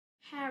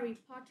Harry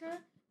Potter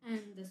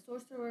and the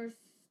Sorcerer's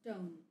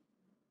Stone.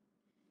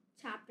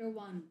 Chapter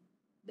 1.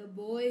 The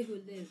Boy Who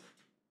Lived.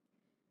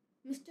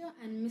 Mr.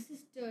 and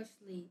Mrs.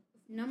 Dursley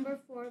of number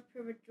 4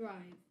 Privet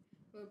Drive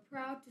were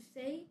proud to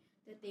say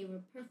that they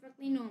were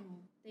perfectly normal,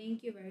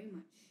 thank you very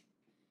much.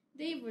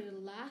 They were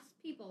the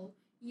last people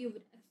you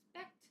would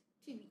expect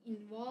to be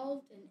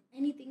involved in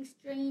anything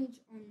strange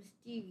or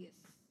mysterious,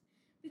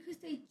 because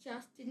they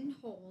just didn't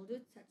hold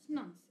with such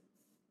nonsense.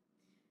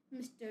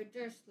 Mr.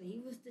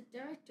 Dursley was the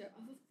director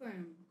of a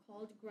firm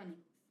called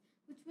Grunnings,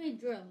 which made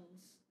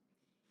drills.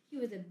 He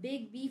was a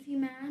big, beefy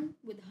man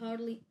with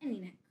hardly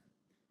any neck,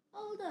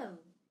 although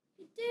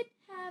he did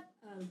have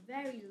a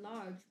very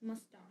large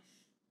mustache.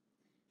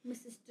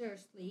 Mrs.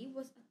 Dursley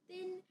was a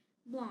thin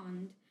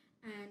blonde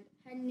and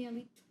had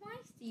nearly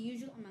twice the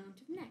usual amount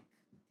of neck,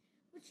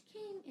 which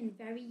came in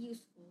very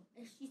useful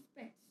as she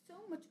spent so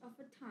much of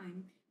her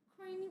time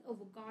craning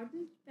over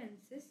garden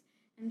fences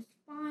and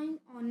spying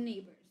on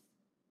neighbors.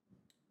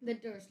 The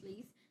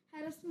Dursleys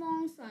had a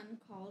small son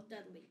called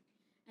Dudley,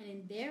 and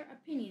in their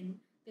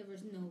opinion there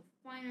was no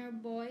finer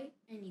boy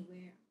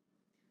anywhere.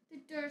 The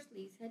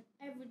Dursleys had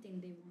everything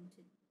they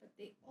wanted, but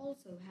they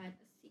also had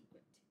a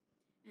secret,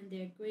 and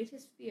their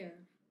greatest fear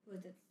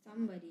was that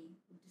somebody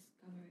would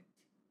discover it.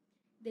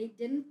 They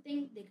didn't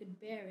think they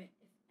could bear it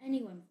if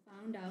anyone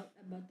found out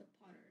about the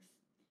Potters.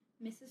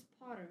 Mrs.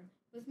 Potter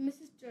was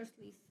Mrs.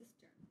 Dursley's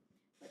sister,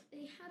 but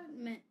they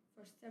hadn't met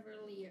for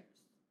several years.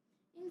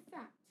 In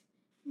fact,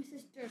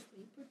 Mrs.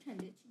 Dursley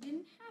pretended she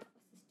didn't have a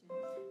sister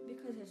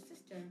because her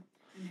sister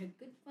and her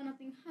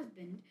good-for-nothing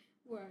husband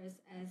were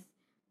as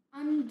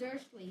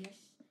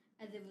un-Dursleyish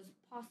as it was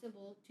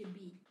possible to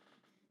be.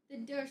 The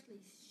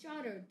Dursleys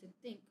shuddered to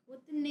think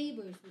what the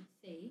neighbors would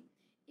say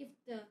if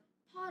the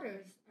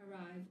Potters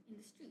arrived in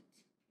the street.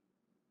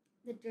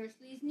 The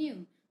Dursleys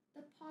knew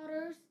the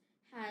Potters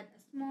had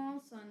a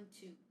small son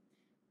too,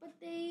 but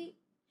they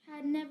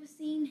had never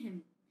seen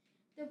him.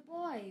 The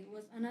boy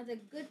was another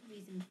good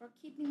reason for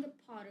keeping the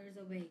Potters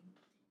away.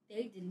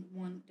 They didn't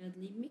want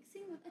Dudley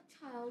mixing with a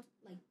child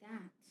like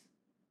that.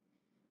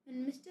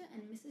 When Mr.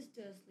 and Mrs.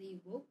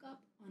 Dursley woke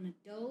up on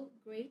a dull,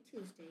 grey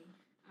Tuesday,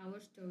 our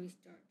story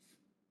starts.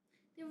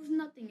 There was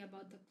nothing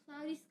about the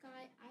cloudy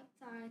sky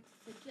outside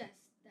to suggest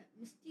that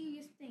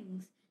mysterious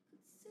things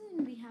could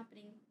soon be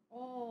happening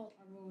all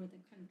over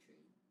the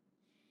country.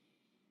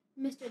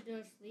 Mr.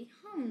 Dursley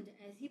hummed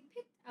as he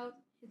picked out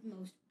his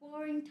most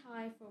boring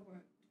tie for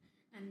work,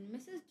 and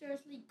Mrs.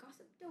 Dursley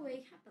gossiped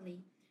away happily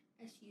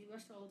as she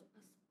rustled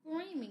a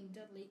screaming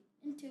Dudley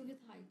into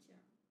his high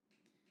chair.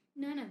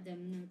 None of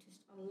them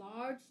noticed a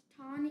large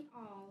tawny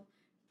owl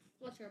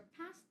flutter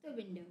past the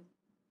window.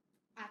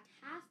 At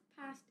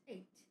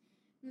 8:30,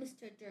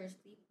 Mr.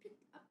 Dursley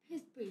picked up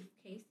his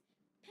briefcase,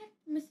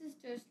 pecked Mrs.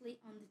 Dursley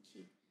on the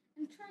cheek,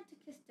 and tried to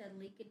kiss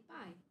Dudley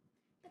goodbye,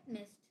 but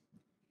missed,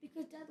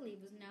 because Dudley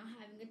was now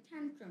having a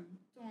tantrum,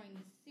 throwing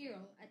his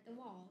cereal at the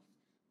walls.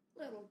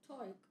 "Little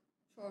toy,"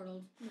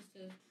 chortled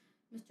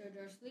Mr.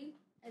 Dursley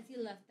as he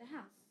left the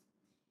house.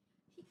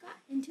 He got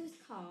into his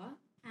car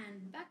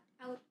and backed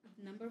out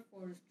of number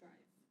 4's drive.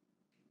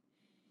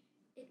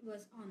 It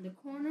was on the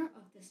corner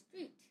of the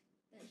street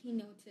that he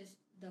noticed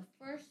the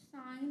first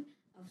sign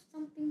of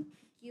something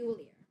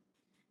peculiar.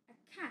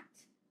 A cat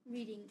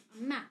reading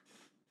a map.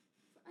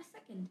 For a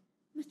second,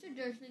 Mr.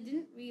 Dursley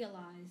didn't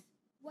realize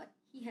what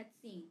he had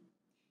seen.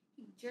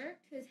 He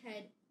jerked his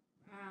head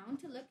around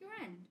to look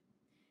around,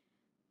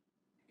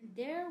 and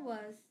there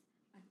was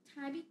a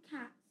tabby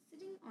cat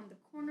sitting on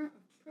the corner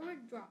of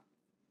Privet Drive,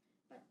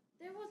 but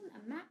there wasn't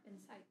a map in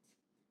sight.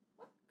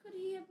 What could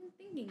he have been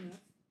thinking of?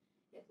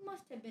 It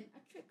must have been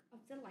a trick of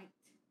the light.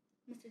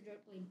 Mr.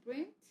 Dursley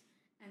blinked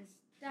and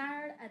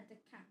stared at the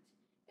cat.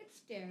 It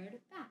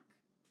stared back.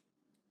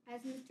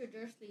 As Mr.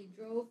 Dursley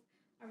drove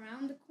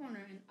around the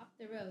corner and up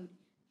the road,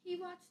 he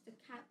watched the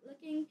cat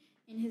looking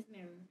in his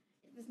mirror.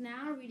 It was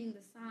now reading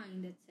the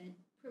sign that said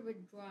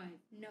Privet Drive,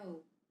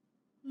 no.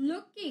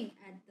 Looking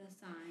at the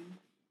sign,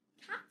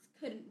 cats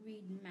couldn't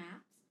read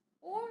maps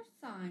or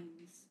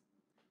signs.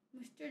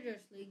 Mr.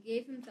 Dursley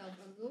gave himself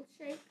a little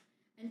shake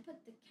and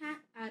put the cat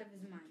out of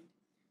his mind.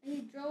 As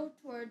he drove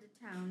toward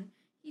the town,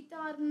 he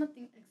thought of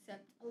nothing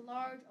except a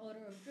large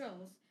order of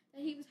drills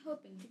that he was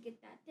hoping to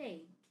get that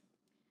day.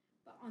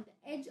 But on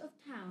the edge of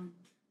town,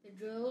 the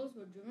drills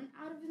were driven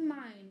out of his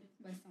mind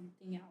by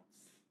something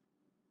else.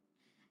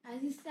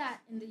 As he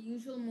sat in the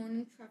usual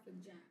morning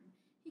traffic jam,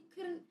 he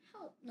couldn't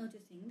help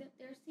noticing that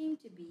there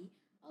seemed to be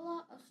a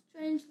lot of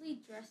strangely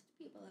dressed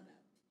people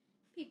about,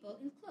 people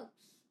in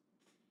cloaks.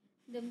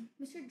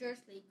 Mr.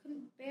 Dursley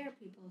couldn't bear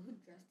people who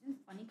dressed in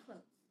funny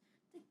clothes,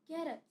 the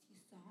get-ups you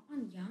saw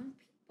on young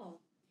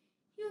people.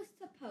 He was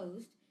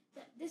supposed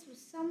that this was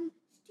some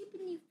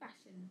stupid new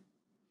fashion.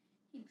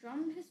 He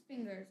drummed his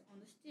fingers on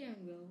the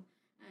steering wheel,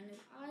 and his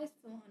eyes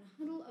fell on a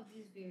huddle of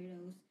these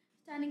weirdos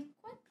standing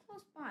quite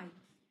close by.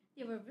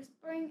 They were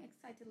whispering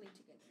excitedly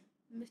together.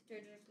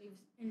 Mr. Dursley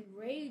was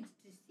enraged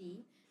to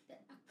see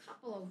that a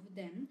couple of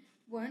them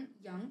weren't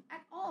young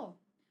at all.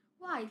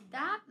 Why,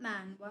 that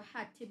man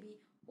had to be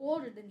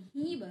older than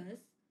he was,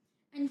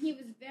 and he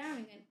was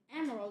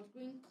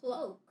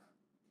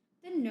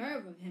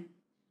nerve of him.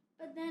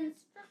 But then it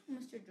struck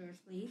Mr.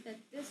 Dursley that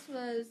this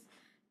was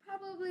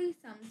probably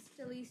some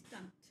silly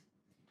stunt.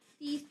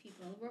 These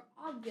people were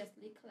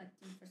obviously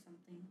collecting for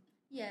something.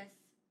 Yes,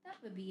 that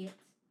would be it.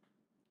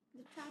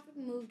 The traffic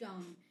moved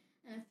on,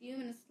 and a few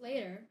minutes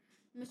later,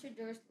 Mr.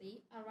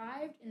 Dursley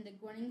arrived in the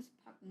Gwennings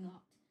parking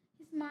lot,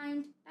 his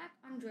mind back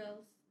on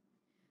drills.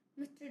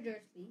 Mr.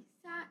 Dursley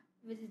sat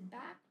with his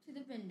back to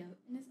the window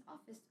in his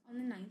office on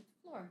the ninth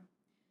floor.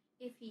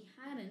 If he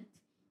hadn't,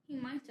 he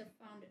might have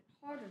found it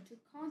harder to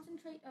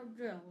concentrate on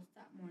drills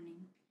that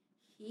morning.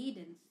 He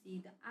didn't see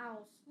the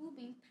owl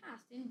swooping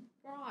past in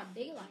broad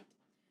daylight,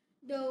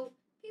 though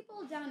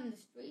people down in the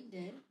street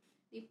did.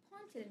 They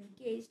pointed and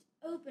gazed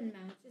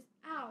open-mouthed as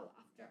owl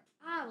after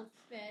owl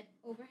sped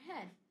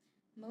overhead.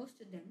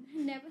 Most of them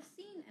had never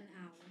seen an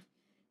owl,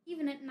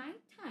 even at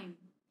night time.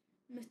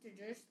 Mr.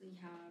 Dursley,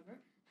 however,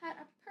 had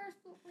a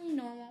perfectly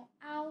normal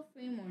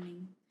owl-free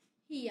morning.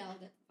 He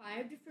yelled at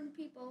 5 different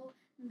people.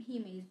 He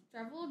made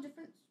several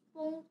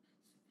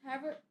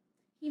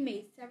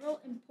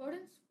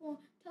important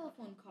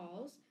telephone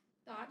calls.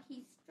 Thought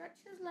he'd stretch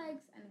his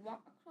legs and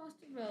walk across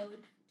the road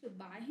to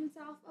buy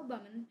himself a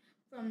bun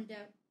from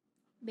the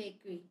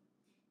bakery.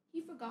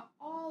 He forgot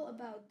all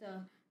about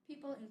the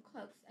people in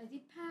cloaks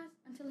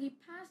until he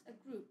passed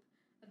a group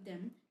of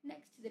them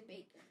next to the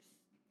baker's.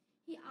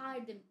 He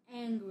eyed them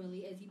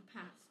angrily as he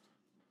passed.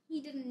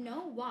 He didn't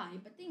know why,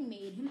 but they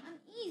made him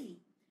uneasy.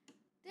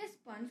 This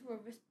bunch were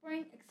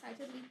whispering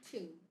excitedly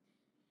too,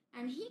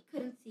 and he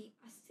couldn't see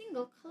a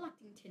single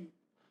collecting tin.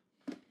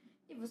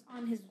 It was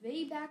on his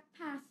way back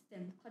past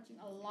them, clutching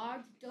a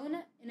large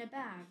doughnut in a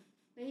bag,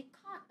 that he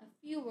caught a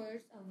few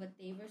words of what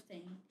they were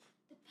saying.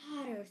 The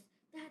Potters,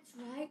 that's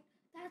right,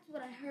 that's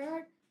what I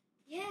heard.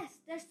 Yes,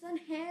 their son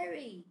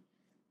Harry.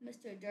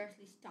 Mr.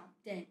 Dursley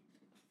stopped dead.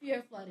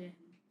 Fear flooded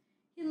him.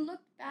 He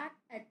looked back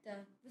at the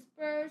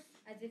whisperers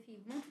as if he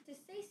wanted to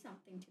say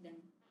something to them,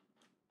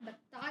 but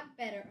thought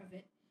better of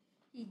it.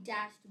 He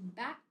dashed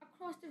back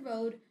across the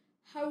road,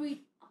 hurried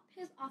up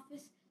his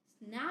office,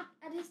 snapped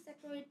at his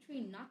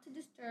secretary not to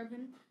disturb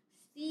him,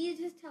 seized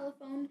his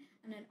telephone,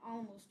 and had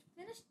almost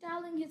finished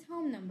dialing his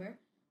home number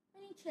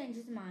when he changed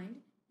his mind.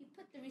 He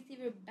put the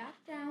receiver back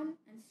down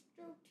and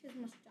stroked his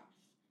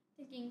mustache,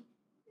 thinking,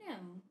 no,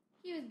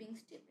 he was being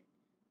stupid.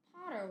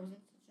 Potter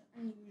wasn't such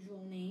an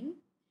unusual name.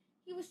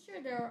 He was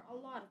sure there were a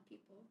lot of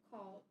people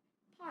called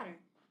Potter,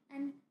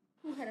 and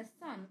who had a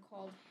son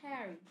called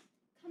Harry.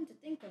 Come to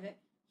think of it,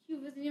 he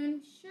wasn't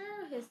even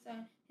sure his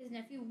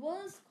nephew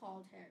was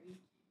called Harry.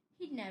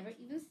 He'd never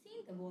even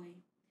seen the boy.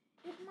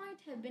 It might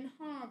have been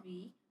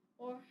Harvey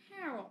or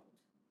Harold.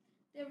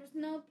 There was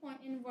no point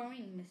in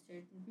worrying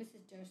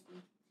Mrs.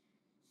 Dursley.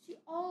 She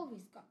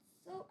always got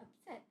so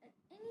upset at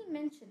any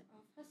mention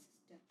of her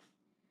sister.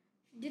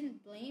 She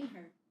didn't blame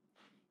her.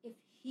 If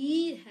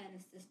he'd had a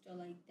sister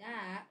like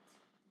that.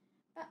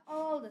 But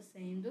all the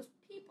same, those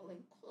people in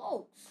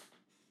cloaks.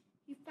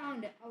 He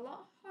found it a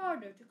lot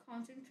harder to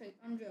concentrate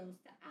on drills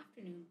that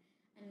afternoon,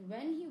 and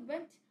when he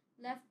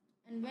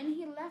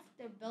left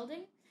the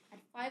building at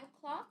 5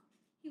 o'clock,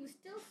 he was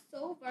still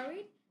so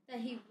worried that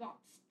he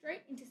walked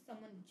straight into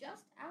someone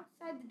just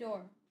outside the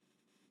door.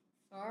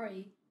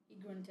 Sorry, he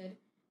grunted,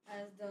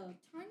 as the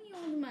tiny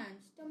old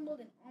man stumbled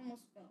and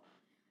almost fell.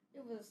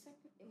 It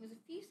was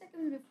a few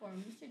seconds before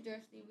Mr.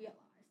 Dursley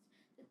realized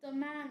that the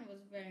man was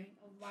wearing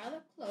a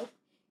violet cloak.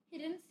 He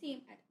didn't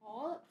seem at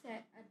all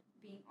upset at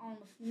being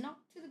almost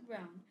knocked to the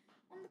ground.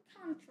 On the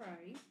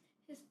contrary,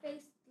 his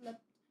face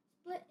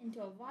split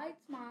into a wide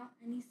smile,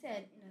 and he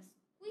said in a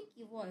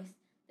squeaky voice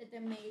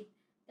that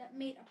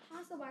made a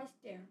passerby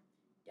stare,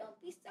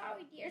 "Don't be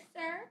sorry, dear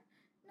sir,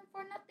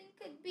 for nothing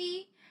could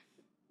be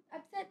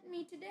upset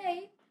me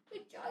today.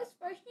 Rejoice,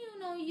 for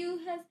you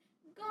has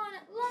gone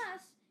at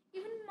last.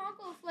 Even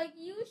muggles like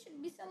you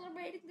should be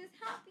celebrating this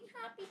happy,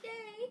 happy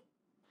day."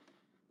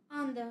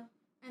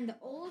 And the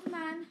old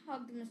man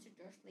hugged Mr.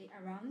 Dursley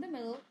around the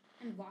middle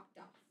and walked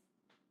off.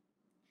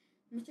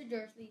 Mr.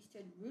 Dursley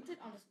stood rooted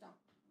on the stump.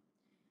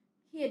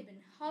 He had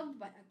been hugged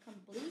by a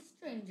complete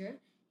stranger.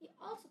 He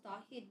also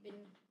thought he had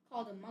been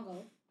called a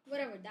muggle,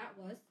 whatever that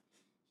was.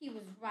 He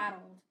was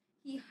rattled.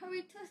 He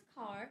hurried to his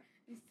car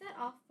and set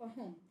off for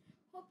home,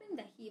 hoping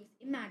that he was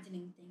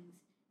imagining things,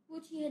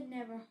 which he had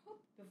never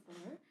hoped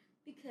before,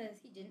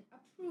 because he didn't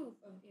approve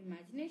of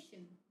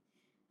imagination.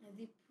 As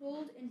he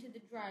pulled into the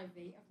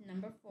driveway of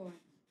number 4,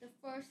 the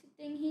first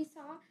thing he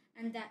saw,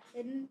 and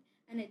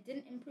it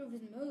didn't improve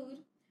his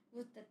mood,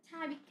 was the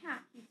tabby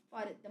cat he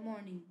spotted the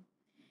morning.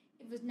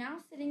 It was now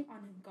sitting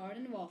on his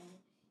garden wall.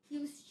 He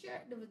was sure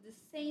it was the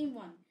same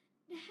one.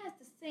 It has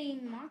the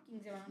same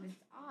markings around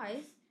its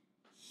eyes.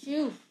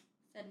 "Shoo!"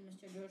 said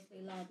Mr.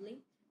 Dursley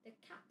loudly. The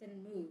cat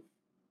didn't move.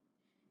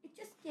 It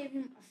just gave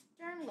him a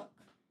stern look.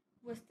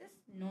 Was this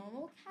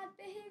normal cat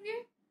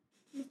behavior?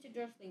 Mr.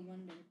 Dursley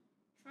wondered.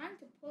 Trying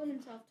to pull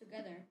himself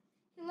together,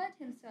 he let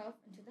himself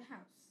into the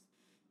house.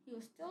 He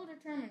was still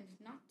determined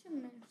not to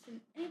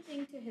mention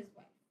anything to his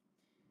wife.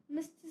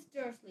 Mrs.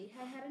 Dursley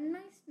had had a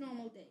nice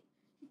normal day.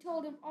 He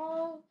told him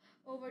all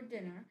over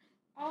dinner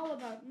all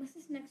about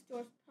Mrs. Next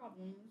Door's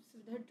problems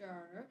with her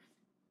daughter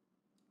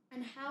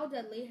and how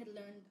Dudley had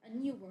learned a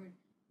new word,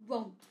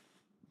 won't.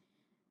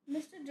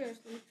 Mr.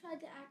 Dursley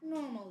tried to act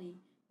normally.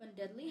 When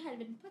Dudley had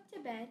been put to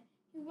bed,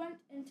 he went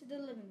into the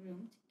living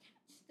room to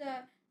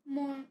catch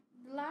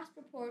the last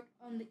report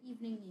on the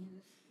evening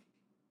news.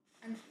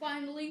 And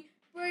finally,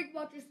 bird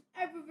watchers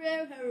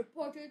everywhere have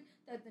reported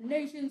that the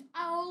nation's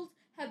owls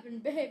have been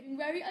behaving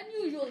very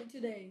unusually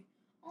today.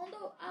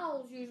 Although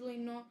owls usually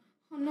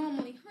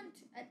normally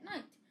hunt at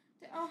night,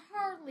 they are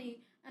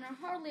hardly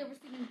ever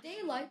seen in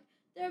daylight.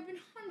 There have been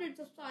hundreds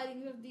of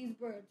sightings of these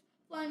birds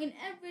flying in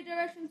every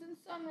direction since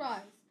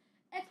sunrise.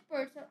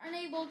 Experts are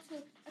unable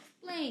to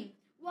explain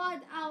why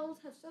the owls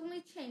have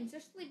suddenly changed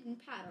their sleeping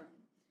pattern.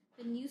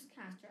 The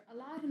newscaster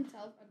allowed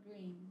himself a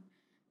grin.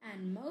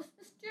 And most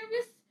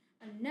mysterious,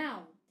 and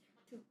now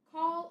to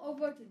call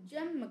over to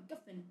Jim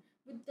McGuffin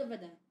with the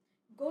weather.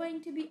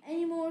 Going to be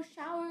any more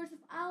showers of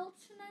owls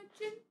tonight,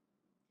 Jim?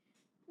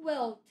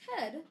 Well,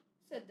 Ted,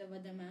 said the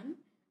weatherman,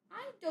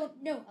 I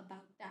don't know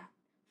about that.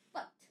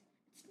 But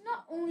it's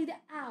not only the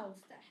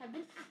owls that have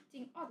been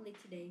acting oddly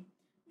today.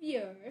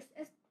 Viewers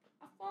as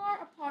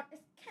far apart as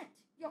Kent,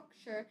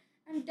 Yorkshire,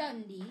 and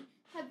Dundee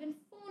have been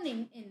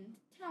phoning in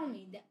to tell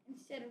me that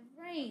instead of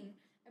rain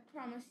I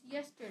promised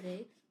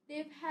yesterday,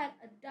 they've had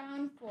a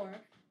downpour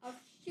of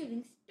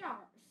shooting stars.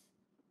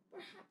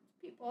 Perhaps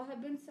people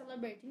have been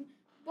celebrating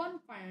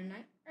bonfire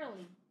night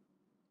early.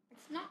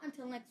 It's not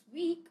until next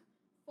week,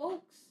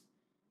 folks,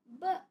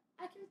 but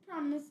I can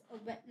promise a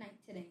wet night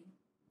today.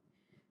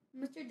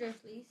 Mr.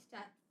 Dursley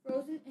sat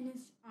frozen in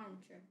his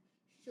armchair,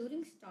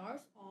 shooting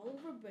stars all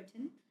over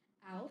Britain,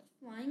 owls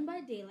flying by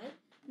daylight,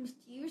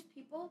 mysterious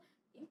people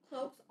in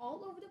cloaks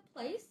all over the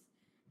place,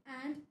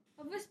 and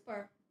a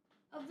whisper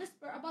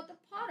about the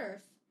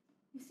Potters.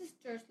 Mrs.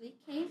 Dursley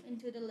came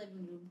into the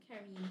living room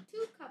carrying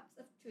 2 cups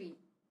of tea.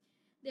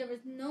 There was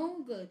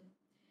no good.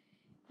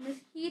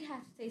 He'd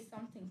have to say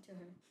something to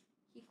her.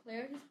 He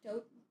cleared his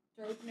throat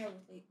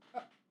nervously.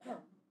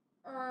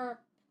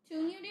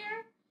 Petunia,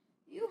 dear?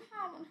 You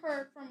haven't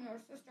heard from your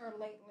sister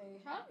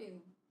lately, have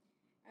you?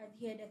 As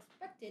he had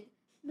expected,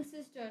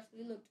 Mrs.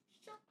 Dursley looked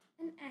shocked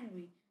and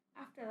angry.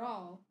 After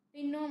all,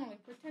 they normally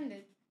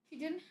pretended she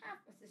didn't have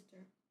a sister.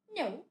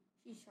 No,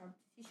 she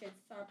said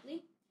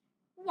sharply.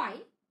 Why?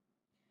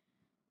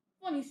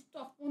 Funny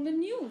stuff on the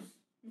news,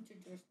 Mr.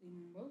 Dursley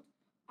mumbled.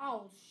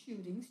 Owls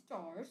shooting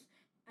stars,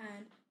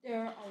 and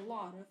there are a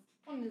lot of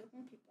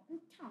funny-looking people in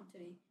town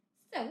today.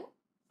 So,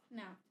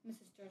 snapped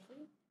Mrs.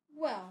 Dursley.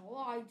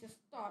 Well, I just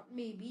thought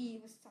maybe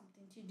it was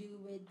something to do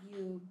with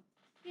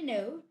you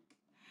know,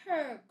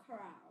 her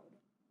crowd.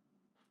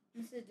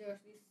 Mrs.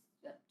 Dursley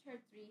swept her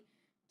 3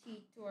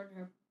 teeth through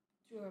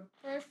her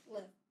pursed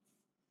lips.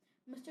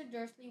 Mr.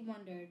 Dursley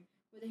wondered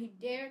whether he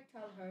dared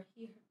tell her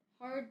he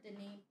heard the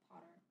name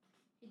Potter.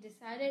 He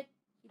decided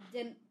he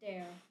didn't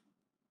dare.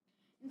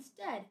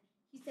 Instead,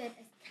 he said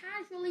as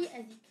casually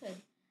as he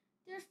could,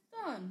 Their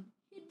son.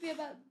 He'd be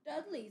about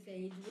Dudley's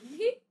age, wouldn't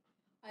he?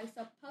 I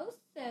suppose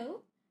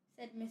so,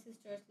 said Mrs.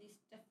 Dursley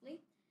stiffly.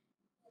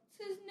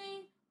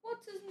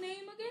 What's his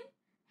name again?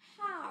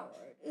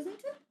 Howard, isn't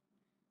it?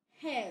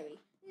 Harry.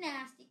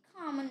 Nasty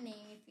common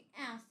name, if you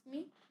ask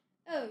me.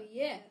 Oh,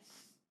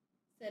 yes,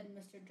 said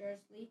Mr.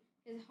 Dursley,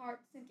 his heart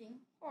sinking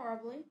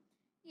horribly.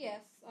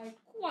 Yes, I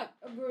quite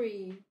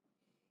agree.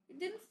 He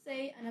didn't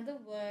say another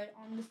word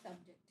on the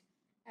subject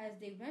as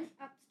they went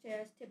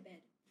upstairs to bed.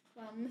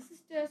 While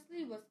Mrs.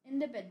 Dursley was in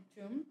the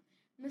bedroom,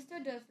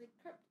 Mr. Dursley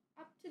crept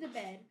up to the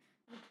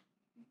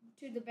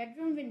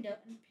bedroom window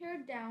and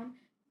peered down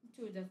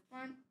to the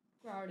front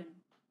garden.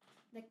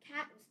 The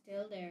cat was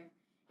still there.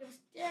 It was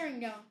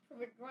staring down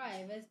Privet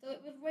Drive as though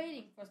it was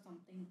waiting for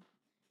something.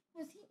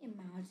 Was he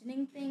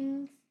imagining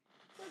things?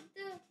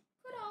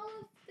 Could all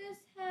of this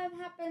have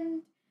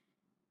happened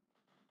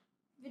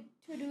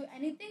to do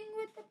anything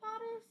with the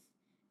Potters?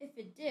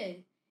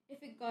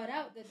 If it got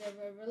out that they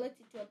were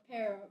related to a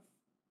pair of,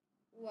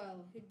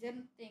 well, he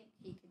didn't think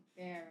he could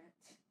bear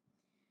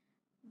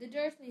it. The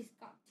Dursleys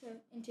got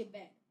into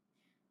bed.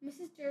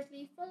 Mrs.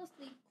 Dursley fell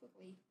asleep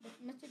quickly, but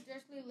Mr.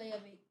 Dursley lay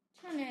awake,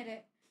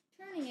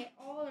 turning it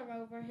all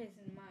over his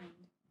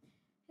mind.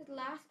 His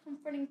last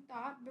comforting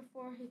thought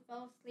before he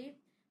fell asleep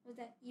was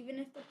that even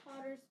if the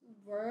Potters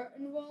were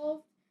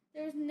involved,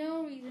 there was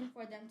no reason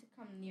for them to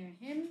come near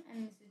him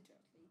and Mrs.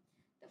 Dursley.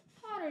 The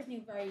Potters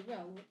knew very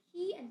well what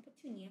he and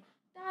Petunia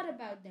thought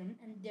about them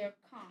and their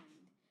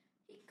kind.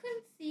 He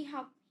couldn't see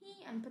how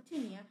he and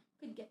Petunia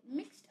could get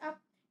mixed up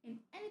in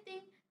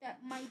anything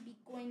that might be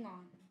going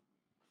on.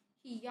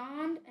 He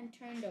yawned and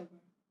turned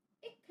over.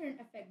 It couldn't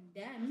affect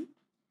them.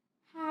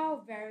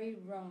 How very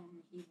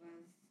wrong he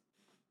was.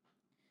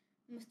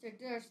 Mr.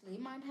 Dursley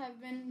might have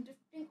been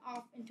drifting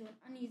off into an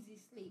uneasy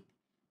sleep,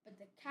 but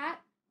the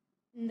cat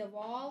in the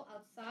wall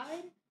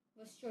outside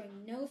was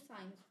showing no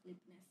sign of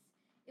sleepiness.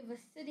 It was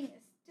sitting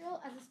as still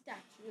as a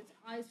statue, its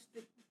eyes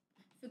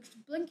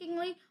fixed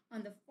blinkingly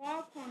on the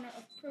far corner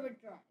of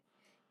Privet Drive.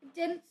 It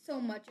didn't so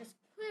much as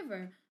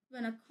quiver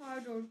when a car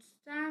door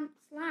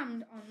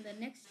slammed on the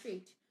next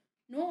street,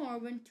 nor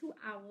when two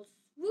owls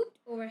swooped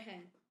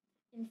overhead.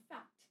 In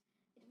fact,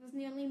 it was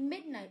nearly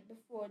midnight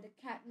before the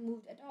cat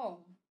moved at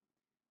all.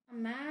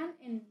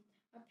 A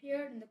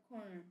appeared in the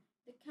corner.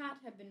 The cat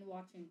had been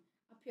watching,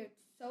 appeared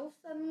so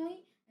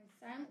suddenly and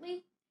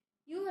silently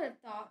you would have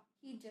thought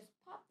he just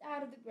popped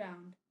out of the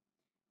ground.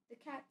 The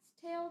cat's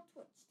tail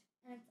twitched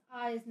and its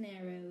eyes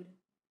narrowed.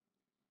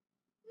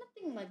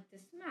 Nothing like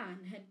this man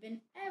had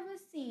been ever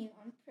seen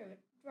on Privet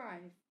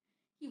Drive.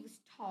 He was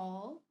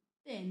tall,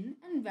 thin,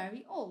 and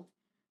very old,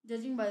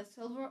 judging by the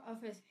silver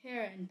of his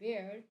hair and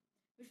beard,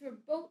 which were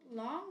both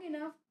long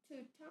enough to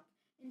tuck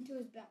into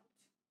his belt.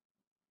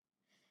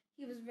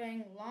 He was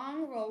wearing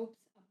long robes,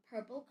 a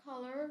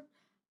purple-colored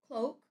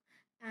cloak,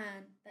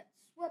 and that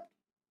swept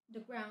the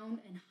ground,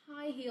 and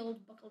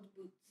high-heeled buckled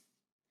boots.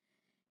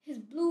 His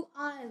blue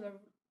eyes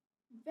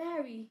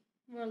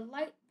were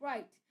light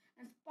bright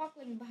and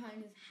sparkling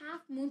behind his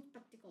half-moon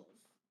spectacles,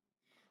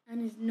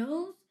 and his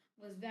nose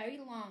was very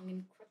long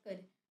and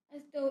crooked,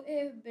 as though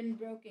it had been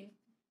broken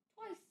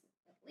twice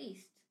at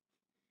least.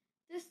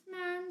 This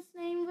man's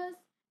name was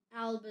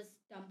Albus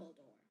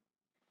Dumbledore.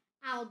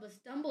 Albus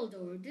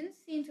Dumbledore didn't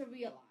seem to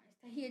realize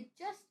that he had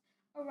just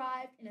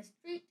arrived in a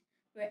street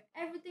where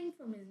everything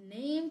from his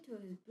name to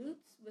his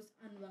boots was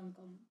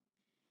unwelcome.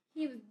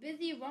 He was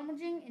busy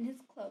rummaging in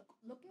his cloak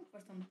looking for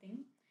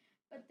something,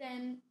 but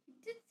then he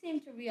did seem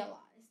to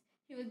realize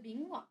he was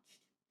being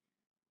watched,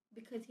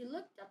 because he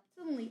looked up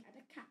suddenly at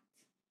a cat,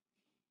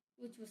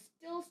 which was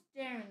still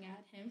staring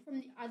at him from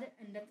the other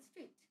end of the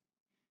street.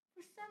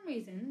 For some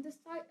reason, the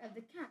sight of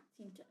the cat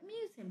seemed to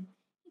amuse him.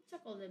 He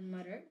chuckled and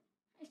muttered,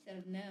 "I should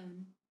have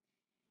known."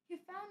 He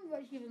found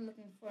what he was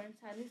looking for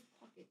inside his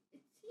pocket.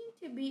 It seemed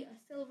to be a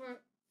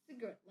silver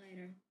cigarette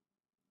lighter.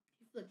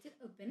 He flicked it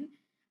open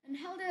and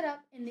held it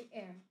up in the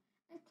air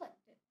and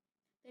clicked it.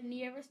 The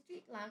nearest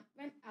street lamp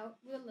went out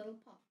with a little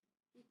pop.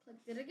 He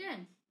clicked it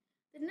again.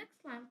 The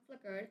next lamp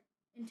flickered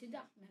into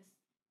darkness.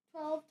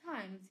 12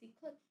 times he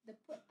clicked the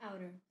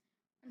put-outer,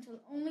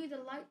 until only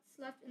the lights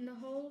left in the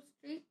whole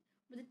street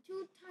were the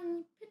two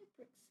tiny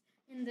pinpricks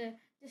in the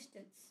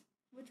distance,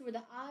 which were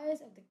the eyes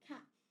of the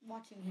cat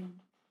watching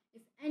him.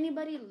 If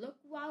anybody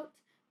looked out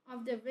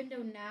of their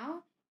window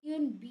now,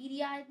 even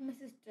beady-eyed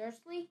Mrs.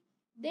 Dursley,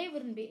 they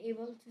wouldn't be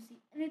able to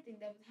see anything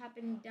that was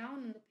happening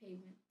down on the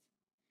pavement.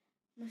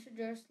 Mr.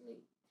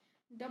 Dursley,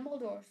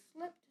 Dumbledore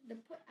slipped the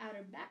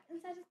put-outer back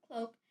inside his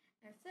cloak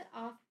and set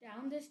off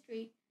down the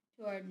street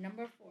toward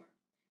number 4,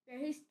 where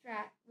he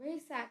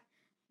sat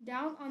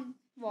down on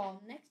the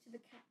wall next to the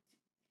cat.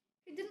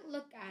 He didn't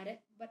look at it,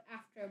 but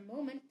after a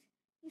moment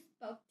he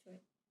spoke to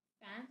it.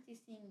 "Fancy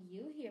seeing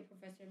you here,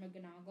 Professor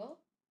McGonagall."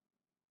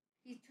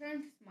 He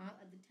turned to smile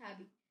at the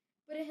tabby,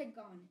 but it had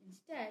gone.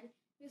 Instead,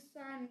 he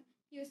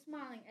was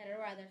smiling at a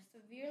rather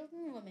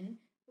severe-looking woman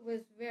who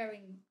was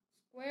wearing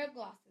square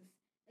glasses,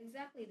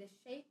 exactly the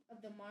shape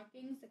of the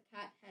markings the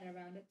cat had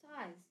around its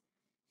eyes.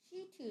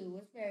 She, too,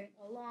 was wearing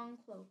a long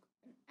cloak,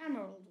 an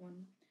emerald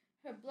one.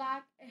 Her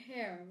black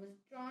hair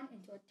was drawn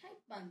into a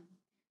tight bun.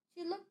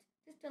 She looked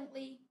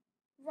distantly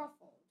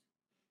ruffled.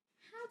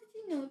 "How did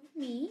you know it was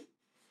me?"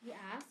 she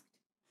asked.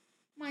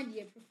 "My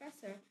dear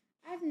Professor,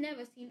 I've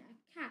never seen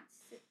a cat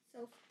sit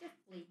so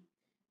stiffly."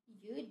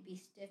 "You'd be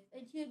stiff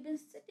if you'd been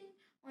sitting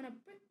on a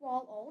brick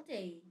wall all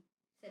day,"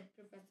 said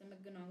Professor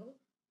McGonagall.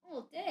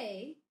 "All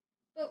day?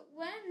 But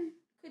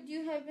when could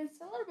you have been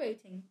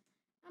celebrating?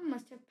 I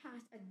must have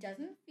passed a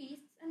dozen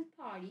feasts and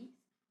parties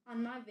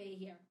on my way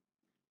here."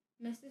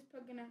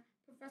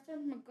 Professor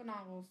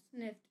McGonagall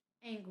sniffed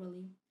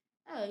angrily.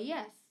 "Oh,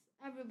 yes,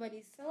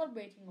 everybody's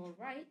celebrating all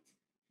right,"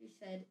 she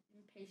said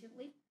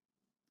impatiently.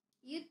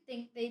 "You'd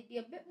think they'd be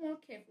a bit more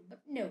careful,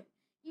 but no,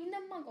 even the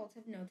Muggles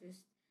have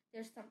noticed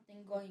there's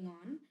something going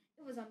on.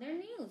 It was on their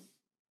news."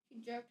 She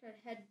jerked her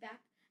head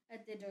back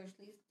at the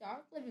Dursleys'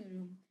 dark living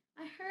room.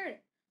 "I heard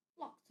it.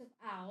 Flocks of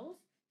owls,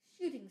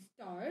 shooting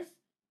stars.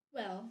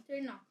 Well,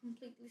 they're not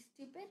completely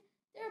stupid.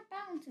 They're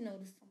bound to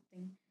notice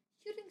something.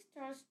 Shooting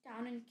stars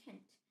down in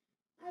Kent.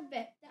 I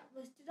bet that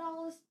was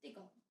Daedalus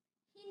Diggle.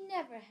 He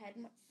never had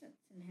much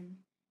sense in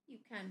him." "You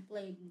can't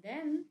blame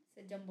them,"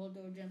 said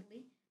Dumbledore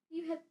gently.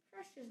 "You had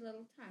precious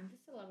little time to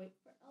celebrate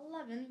for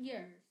 11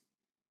 years."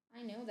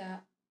 "I know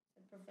that,"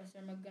 said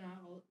Professor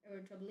McGonagall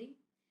irritably,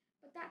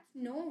 "but that's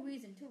no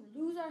reason to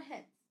lose our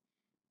heads.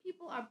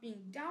 People are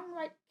being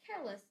downright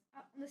careless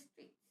out on the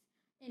streets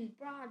in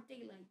broad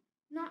daylight,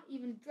 not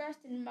even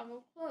dressed in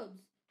Muggle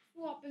clothes,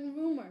 swapping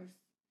rumors."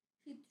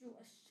 She threw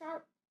a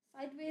sharp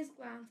sideways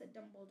glance at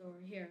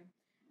Dumbledore here,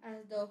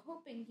 as though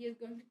hoping he was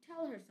going to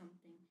tell her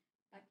something,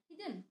 but he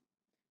didn't.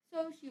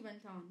 So she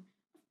went on.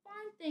 "A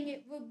fine thing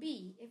it would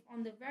be if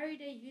on the very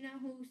day you know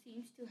who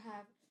seems to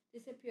have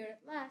disappeared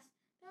at last,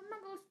 the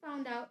Muggles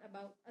found out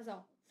about us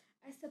all.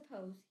 I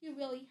suppose he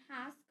really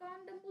has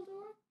gone,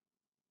 Dumbledore?"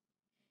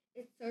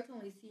 "It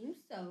certainly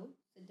seems so,"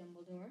 said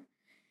Dumbledore.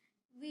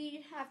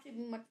 We'd have to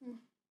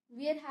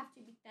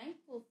be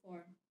thankful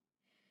for."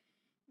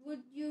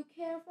 "Would you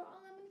care for a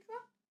lemon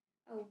drop?"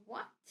 "A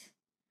what?"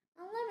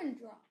 "A lemon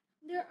drop.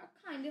 They're a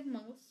kind of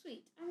Muggle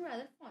sweet I'm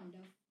rather fond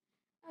of."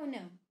 "Oh,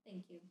 no,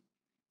 thank you,"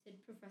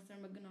 said Professor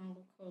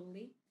McGonagall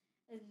coldly,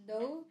 as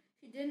though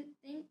she didn't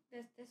think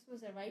that this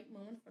was the right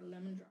moment for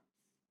lemon drops.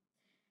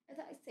 As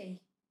I say,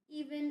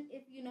 even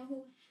if you know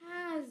who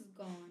has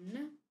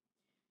gone,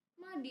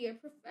 my dear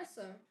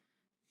Professor,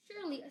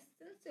 surely a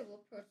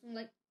sensible person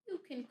like you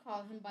can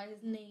call him by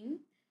his name.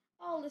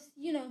 All this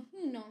you know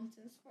who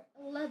nonsense for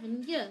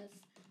 11 years.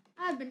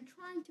 I've been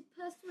trying to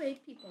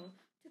persuade people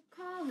to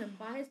call him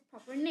by his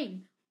proper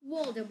name,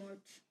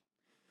 Voldemort.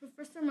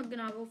 Professor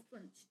McGonagall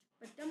flinched,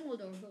 but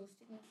Dumbledore, who was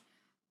taking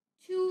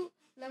 2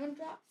 lemon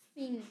drops,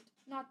 seemed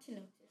not to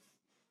notice.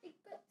 It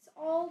gets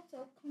all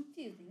so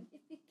confusing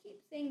if you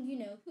keep saying you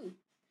know who.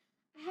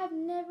 I have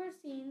never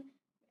seen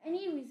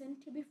any reason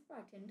to be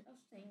frightened of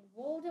saying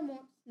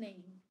Voldemort's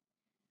name.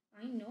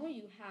 I know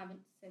you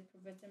haven't, said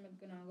Professor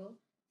McGonagall,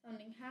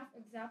 sounding half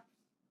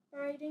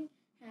exasperating,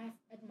 half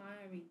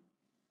admiring.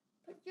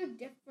 But you're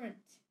different.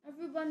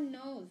 Everyone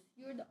knows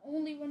you're the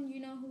only one you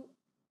know who.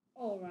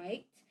 All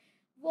right,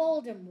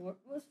 Voldemort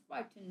was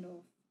frightened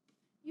of.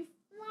 You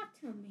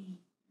flatter me,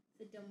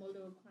 said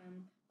Dumbledore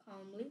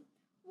calmly.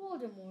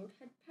 Voldemort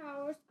had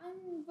powers I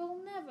will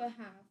never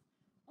have,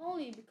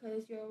 only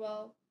because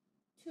you're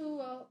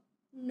too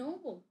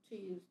noble to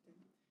use them.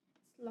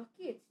 It's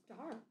lucky it's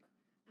dark.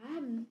 I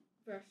haven't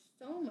brushed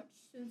so much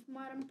since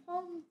Madame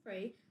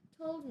Pomfrey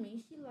told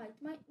me she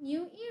liked my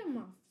new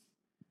earmuffs.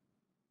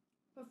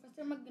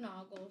 Professor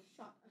McGonagall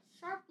shot a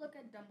sharp look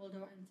at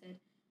Dumbledore and said,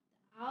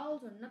 "The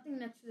owls are nothing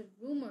next to the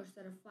rumors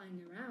that are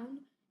flying around.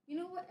 You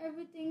know what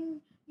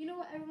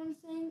everyone's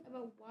saying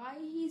about why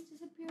he's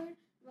disappeared?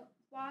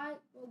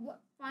 What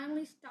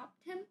finally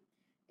stopped him?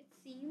 It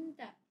seemed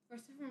that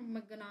Professor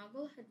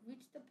McGonagall had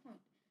reached the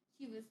point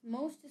she was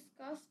most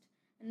discussed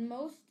and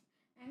most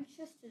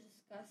anxious to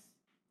discuss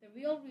the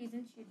real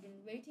reason she had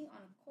been waiting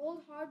on a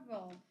cold, hard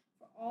wall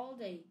for all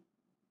day.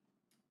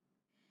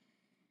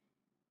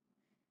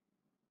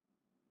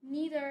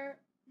 Neither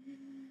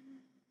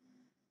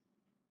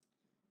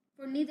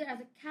as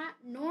a cat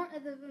nor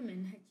as a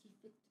woman had she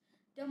fixed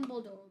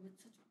Dumbledore with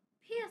such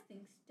a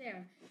piercing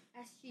stare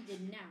as she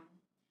did now.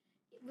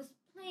 It was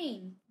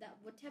plain that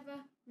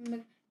whatever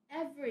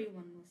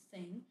everyone was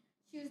saying,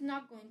 she was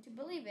not going to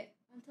believe it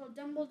until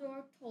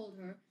Dumbledore told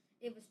her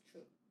it was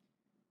true.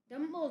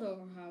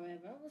 Dumbledore,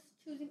 however, was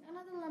choosing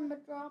another lemon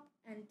drop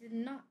and did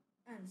not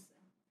answer.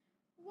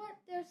 What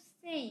they're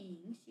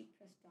saying, she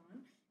pressed on,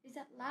 is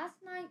that last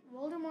night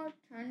Voldemort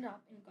turned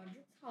up in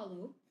Godric's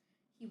Hollow.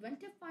 He went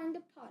to find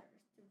the Potters.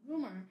 The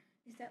rumor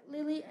is that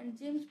Lily and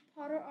James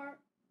Potter are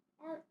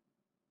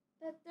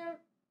that they're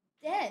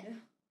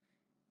dead.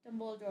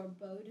 Dumbledore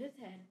bowed his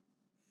head.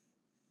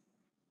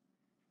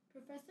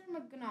 Professor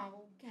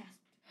McGonagall gasped.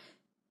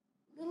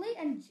 Lily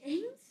and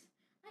James?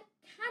 I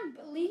can't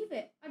believe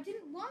it. I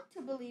didn't want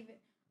to believe it.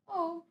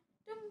 Oh,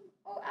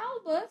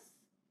 Albus.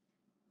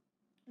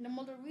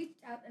 Dumbledore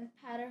reached out and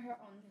patted her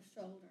on the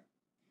shoulder.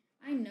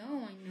 I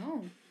know,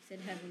 he said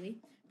heavily.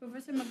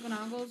 Professor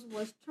McGonagall's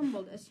voice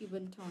trembled as she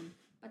went on.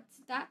 But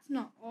that's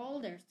not all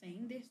they're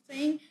saying. They're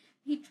saying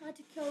he tried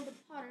to kill the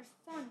Potter's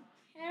son,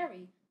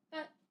 Harry,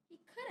 but he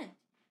couldn't.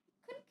 He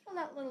couldn't kill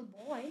that little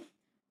boy.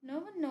 No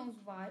one knows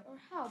why or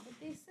how, but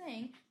they're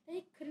saying that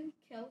he couldn't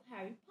kill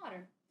Harry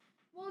Potter.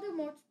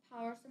 Voldemort's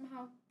power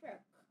somehow broke,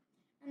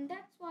 and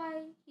that's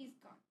why he's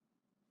gone.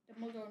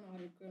 Dumbledore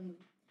nodded grimly.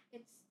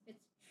 It's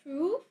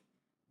true,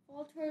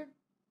 faltered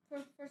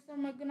Professor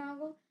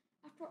McGonagall.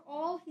 After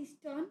all he's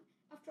done,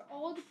 after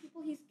all the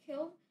people he's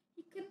killed,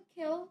 he couldn't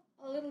kill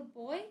a little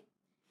boy?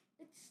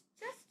 It's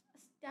just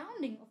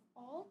astounding of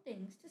all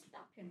things to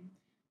stop him.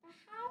 But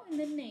how in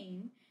the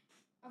name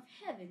of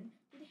heaven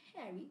did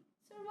Harry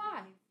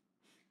survive?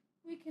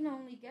 We can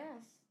only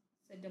guess,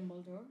 said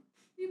Dumbledore.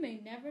 We may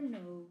never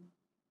know.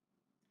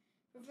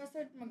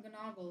 Professor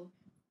McGonagall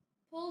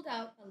pulled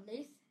out a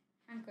lace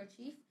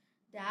handkerchief,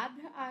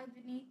 dabbed her eyes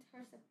beneath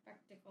her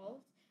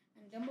spectacles,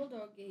 and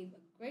Dumbledore gave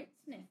a great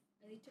sniff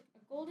as he took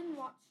a golden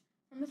watch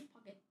from his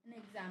pocket and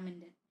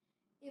examined it.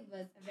 It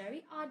was a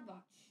very odd watch.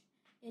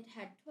 It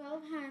had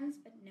 12 hands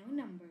but no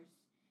numbers.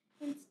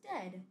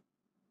 Instead,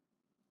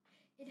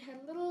 it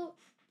had little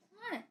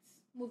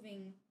planets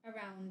moving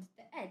around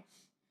the edge.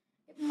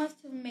 It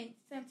must have made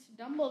sense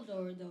to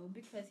Dumbledore, though,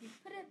 because he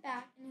put it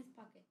back in his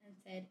pocket and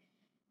said,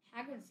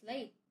 Hagrid's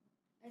late.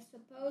 I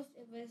suppose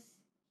it was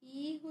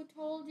he who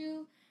told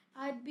you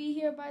I'd be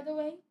here, by the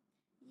way?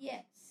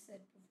 Yes,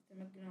 said Professor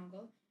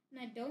McGonagall, and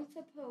I don't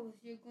suppose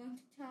you're going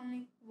to tell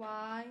me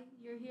why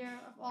you're here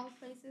of all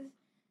places?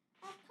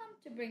 I've come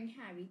to bring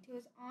Harry to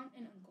his aunt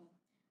and uncle.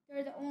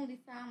 They're the only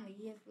family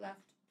he has left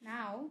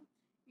now.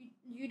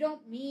 You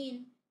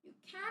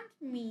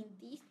can't mean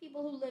these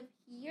people who live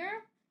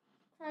here?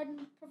 Cried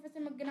Professor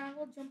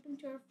McGonagall, jumping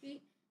to her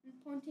feet and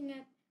pointing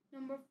at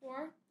number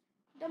 4.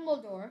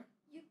 Dumbledore,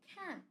 you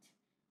can't.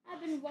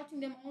 I've been watching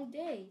them all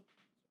day.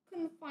 You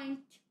couldn't find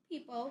 2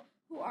 people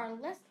who are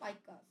less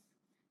like us.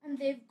 And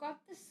they've got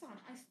the son.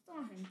 I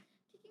saw him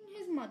kicking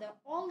his mother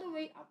all the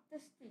way up the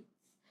streets,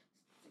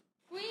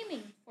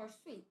 screaming for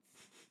sweets.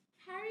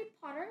 Harry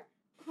Potter,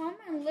 come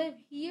and live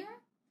here?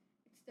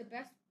 It's the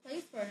best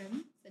place for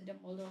him," said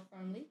Dumbledore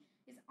firmly.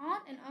 "His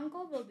aunt and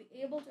uncle will be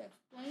able to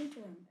explain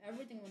to him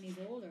everything when he's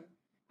older.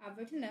 I've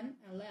written them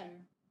a letter."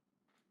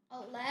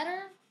 "A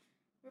letter?"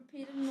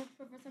 repeated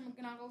Professor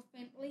McGonagall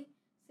faintly,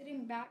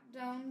 sitting back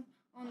down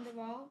on the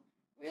wall.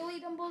 "Really,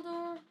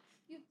 Dumbledore?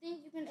 You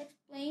think you can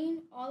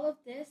explain all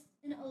of this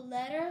in a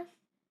letter?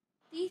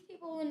 These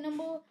people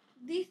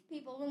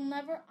will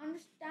never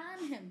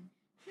understand him.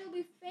 He'll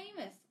be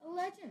famous, a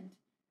legend.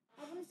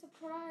 I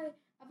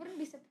wouldn't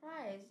be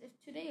surprised if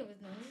today was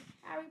known as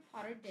Harry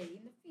Potter Day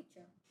in the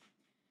future.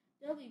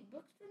 There'll be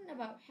books written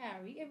about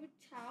Harry. Every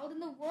child in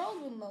the world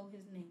will know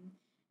his name."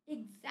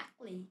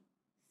 "Exactly,"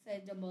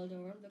 said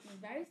Dumbledore, looking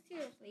very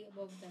seriously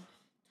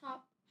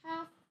top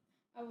half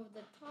above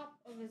the top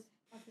of his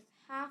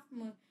half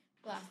moon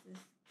glasses.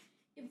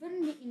 It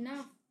wouldn't be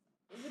enough.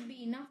 It would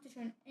be enough to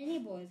turn any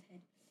boy's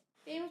head.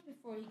 Famous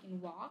before he can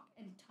walk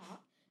and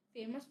talk.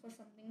 Famous for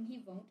something he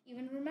won't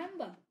even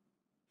remember.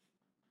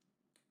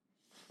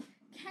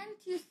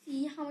 Can't you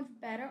see how much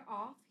better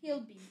off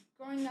he'll be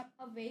growing up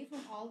away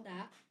from all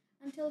that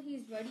until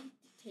he's ready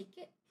to take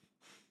it?"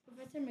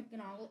 Professor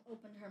McGonagall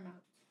opened her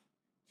mouth,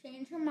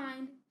 changed her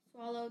mind,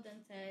 swallowed,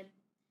 and said,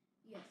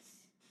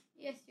 "Yes,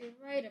 yes, you're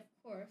right, of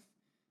course.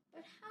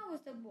 But how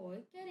is the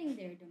boy getting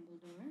there,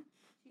 Dumbledore?"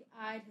 She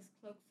eyed his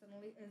cloak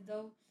suddenly as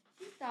though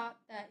she thought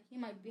that he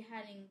might be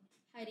hiding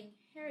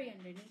Harry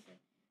underneath it.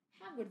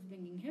 "Hagrid's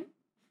bringing him.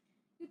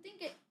 You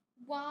think it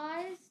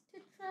wise to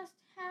trust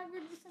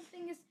Hagrid with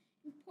something as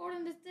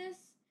important as this?"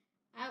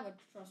 "I would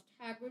trust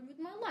Hagrid with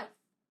my life."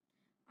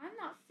 "I'm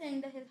not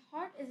saying that his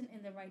heart isn't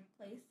in the right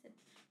place," said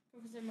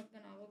Professor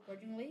McGonagall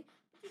grudgingly,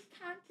 "but you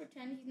can't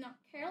pretend he's not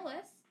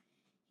careless.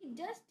 He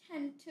does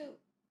tend to—"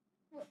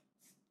 What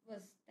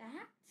was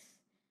that?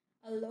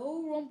 A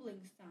low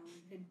rumbling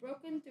sound had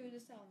broken through the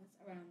silence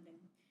around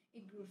them.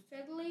 It grew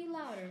steadily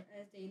louder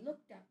as they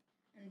looked up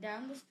and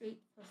down the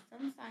street for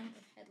some sign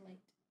of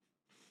headlight.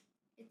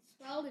 It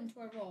swelled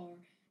into a roar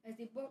as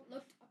they both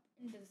looked up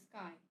into the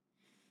sky,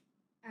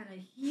 and a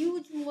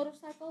huge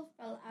motorcycle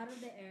fell out of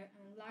the air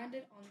and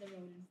landed on the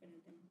road in front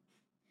of them.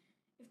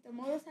 If the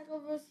motorcycle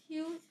was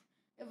huge,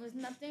 it was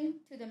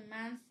nothing to the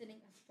man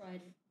sitting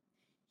astride it.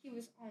 He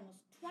was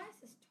almost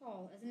twice as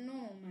tall as a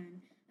normal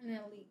man and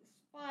at least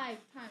 5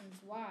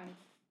 times wide.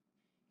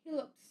 He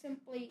looked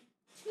simply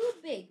too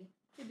big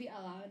to be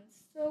alive and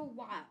so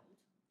wild.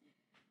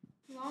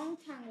 Long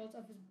tangles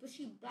of his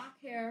bushy black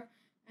hair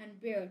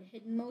and beard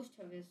hid most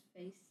of his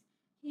face.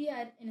 He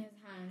had hands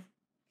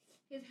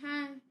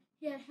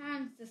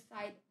the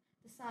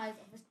size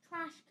of his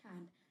trash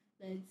can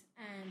lids,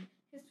 and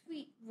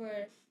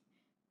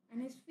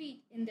his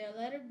feet in their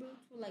leather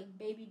boots were like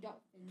baby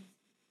dolphins.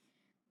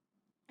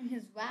 In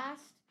his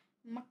vast,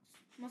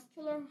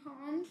 muscular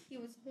arms, he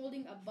was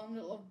holding a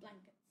bundle of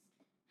blankets.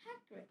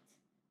 "Hagrid,"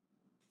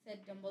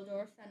 said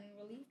Dumbledore, sounding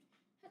relieved.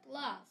 "At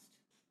last.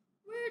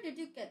 Where did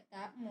you get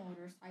that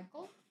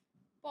motorcycle?"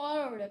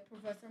 "Borrowed it,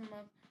 Professor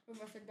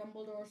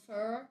Dumbledore,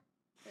 sir,"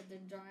 said the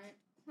giant,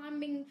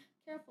 climbing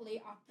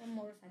carefully off the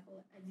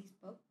motorcycle as he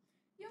spoke.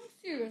 "Young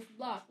Sirius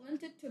Black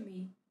lent it to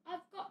me.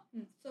 I've got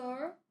him,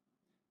 sir."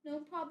 "No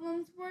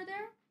problems, were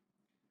there?"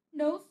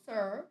 "No,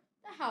 sir.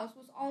 The house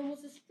was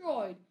almost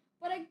destroyed,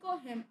 but I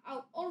got him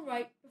out all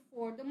right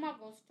before the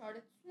muggles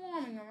started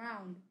swarming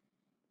around.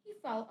 He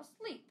fell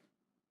asleep.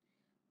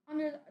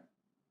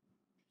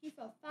 He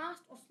fell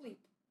fast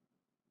asleep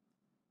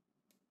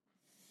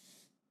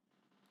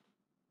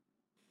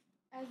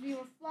as we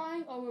were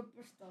flying over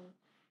Bristol."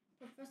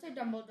 Professor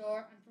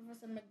Dumbledore and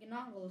Professor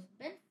McGonagall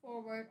bent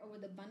forward over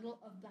the bundle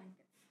of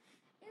blankets.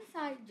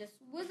 Inside, just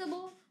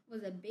visible,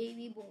 was a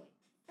baby boy,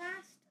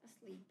 fast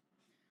asleep.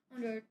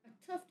 Under a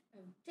tuft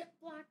of jet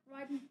black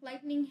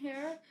lightning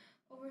hair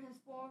over his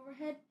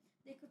forehead,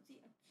 they could see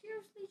a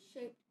curiously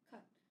shaped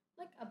cut,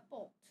 like a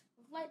bolt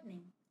of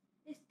lightning.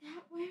 "Is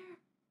that where?"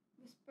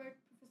 whispered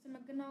Professor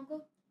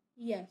McGonagall.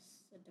 "Yes,"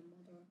 said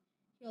Dumbledore.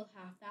 "He'll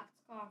have that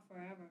scar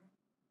forever."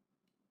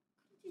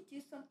 "Couldn't you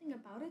do something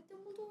about it,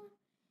 Dumbledore?"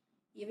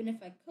 "Even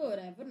if I could,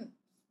 I wouldn't.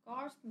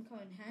 Scars can come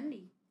in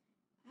handy.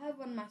 I have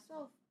one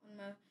myself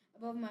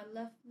above my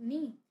left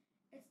knee.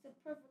 It's the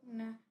perfect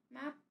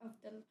map of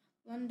the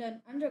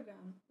London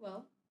Underground.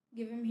 Well,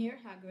 give him here,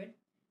 Hagrid.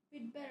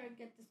 We'd better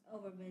get this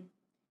over with."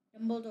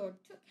 Dumbledore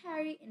took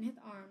Harry in his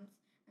arms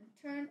and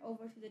turned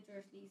over to the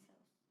Dursleys'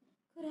 house.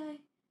 Could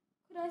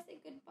I say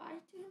goodbye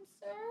to him,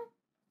 sir?"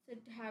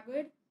 said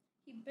Hagrid.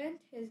 He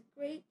bent his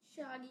great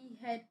shaggy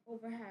head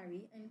over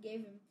Harry and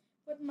gave him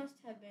what must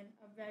have been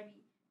a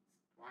very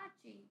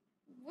scratchy,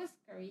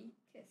 whiskery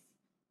kiss.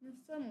 And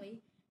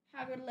suddenly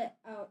Hagrid let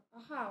out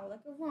a howl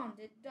like a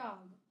wounded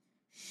dog.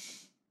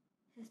 "Shh!"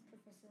 hissed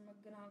Professor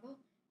McGonagall.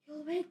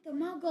 "You'll wake the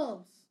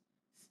muggles."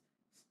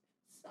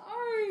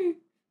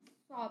 "Sorry,"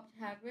 sobbed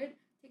Hagrid,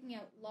 taking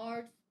out a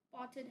large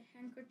spotted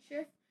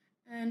handkerchief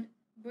and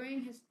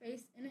burying his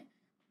face in it.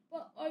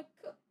 "But I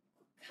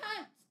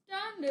can't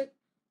stand it.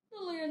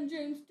 Lily and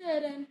James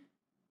dead,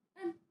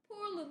 and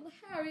poor little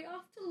Harry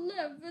off to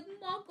live with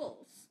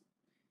muggles."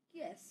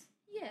 Yes,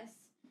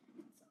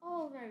 it's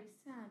all very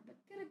sad, but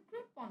get a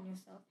grip on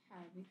yourself,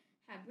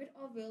 Hagrid,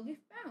 or we'll be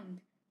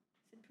found,"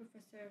 said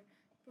Professor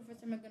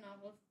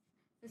McGonagall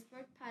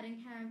whispered,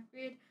 patting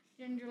Hagrid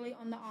gingerly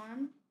on the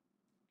arm.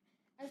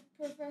 As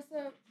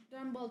Professor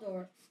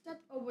Dumbledore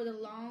stepped over the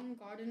low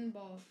garden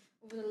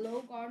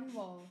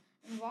wall,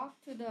 and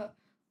walked to the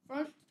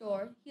front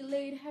door, he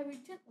laid Harry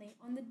gently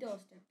on the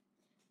doorstep,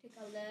 took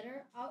a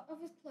letter out of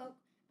his cloak,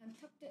 and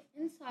tucked it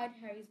inside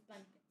Harry's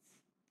blankets.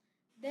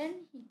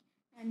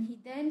 He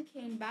then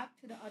came back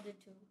to the other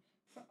two.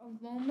 For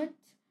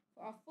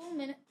a full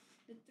minute,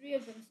 the three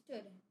of them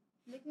stood,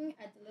 looking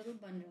at the little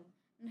bundle,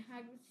 and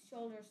Hagrid's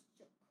shoulders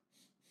shook.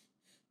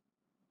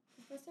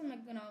 Professor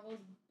McGonagall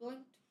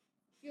blinked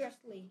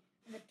fiercely,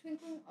 and the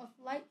twinkling of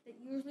light that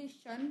usually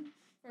shone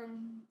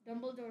from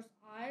Dumbledore's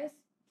eyes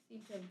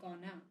seemed to have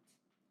gone out.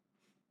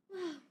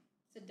 "Well,"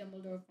 said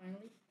Dumbledore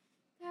finally,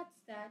 "that's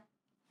that.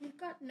 We've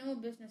got no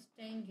business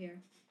staying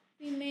here.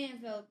 We may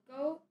as well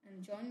go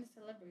and join the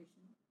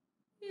celebration."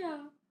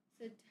 "Yeah,"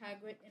 said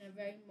Hagrid in a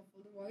very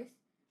muffled voice.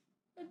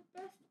 "I'd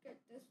best get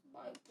this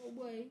bike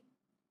away.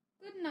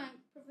 Good night,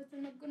 Professor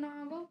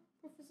McGonagall,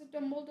 Professor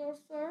Dumbledore,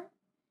 sir."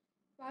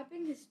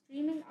 Wiping his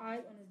streaming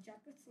eyes on his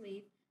jacket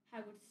sleeve,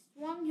 Hagrid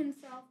swung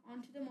himself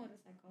onto the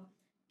motorcycle,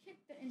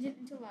 kicked the engine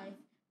into life.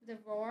 With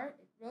a roar,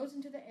 it rose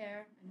into the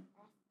air and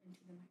off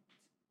into the night.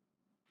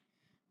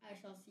 "I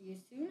shall see you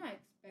soon, I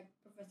expect,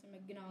 Professor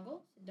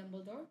McGonagall," said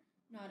Dumbledore,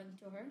 nodding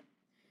to her.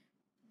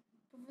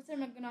 Professor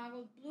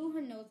McGonagall blew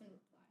her nose in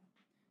reply.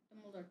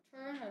 Dumbledore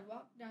turned and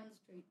walked down the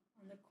street.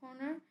 On the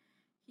corner,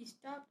 he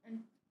stopped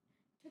and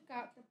took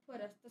out the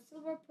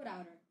silver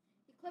put-outer.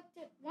 He clicked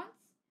it once,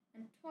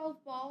 and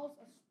 12 balls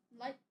of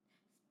light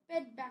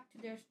sped back to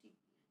their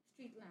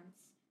street lamps,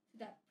 so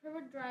that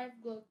Privet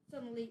Drive glowed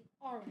suddenly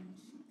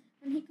orange,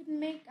 and he could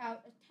make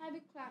out a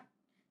tabby cat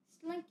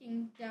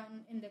slinking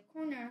down in the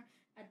corner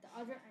at the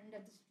other end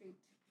of the street.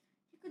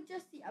 He could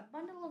just see a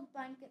bundle of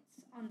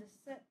blankets on the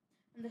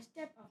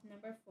step of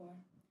number 4.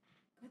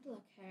 "Good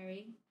luck,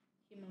 Harry,"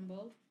 he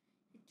mumbled.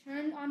 He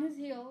turned on his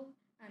heel,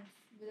 and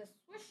with a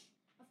swish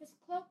of his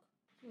cloak,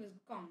 he was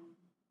gone.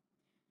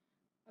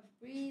 A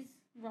breeze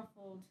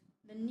ruffled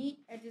the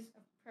neat edges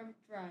of Privet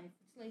Drive,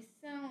 which lay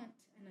silent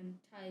and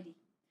untidy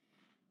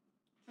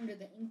under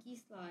the inky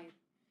slide.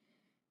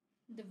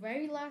 The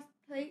very last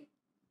place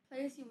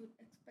you would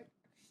expect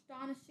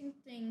astonishing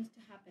things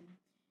to happen.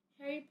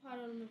 Harry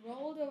Potter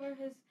rolled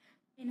over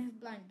in his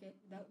blanket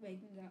without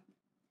waking up.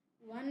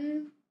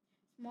 One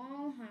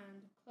small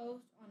hand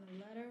closed on a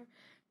letter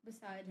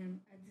beside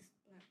him as he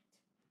slept,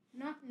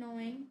 not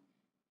knowing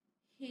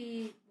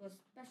he was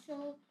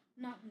special,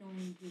 not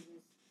knowing he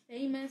was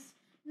famous,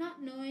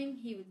 not knowing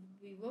he would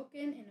be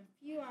woken in a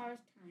few hours'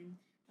 time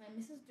by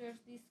Mrs.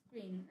 Dursley's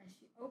scream as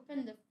she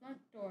opened the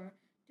front door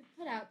to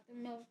put out the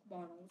milk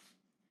bottles,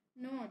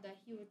 nor that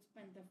he would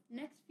spend the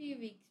next few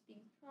weeks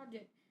being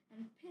prodded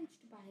and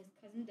pinched by his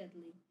cousin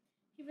Dudley.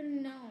 He would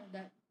know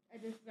that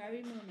at this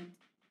very moment,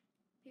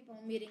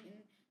 people meeting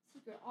in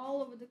secret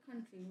all over the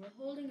country were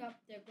holding up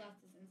their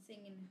glasses and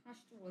singing in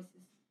hushed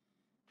voices,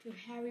 "To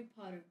Harry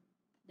Potter,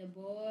 the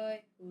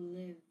boy who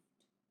lived."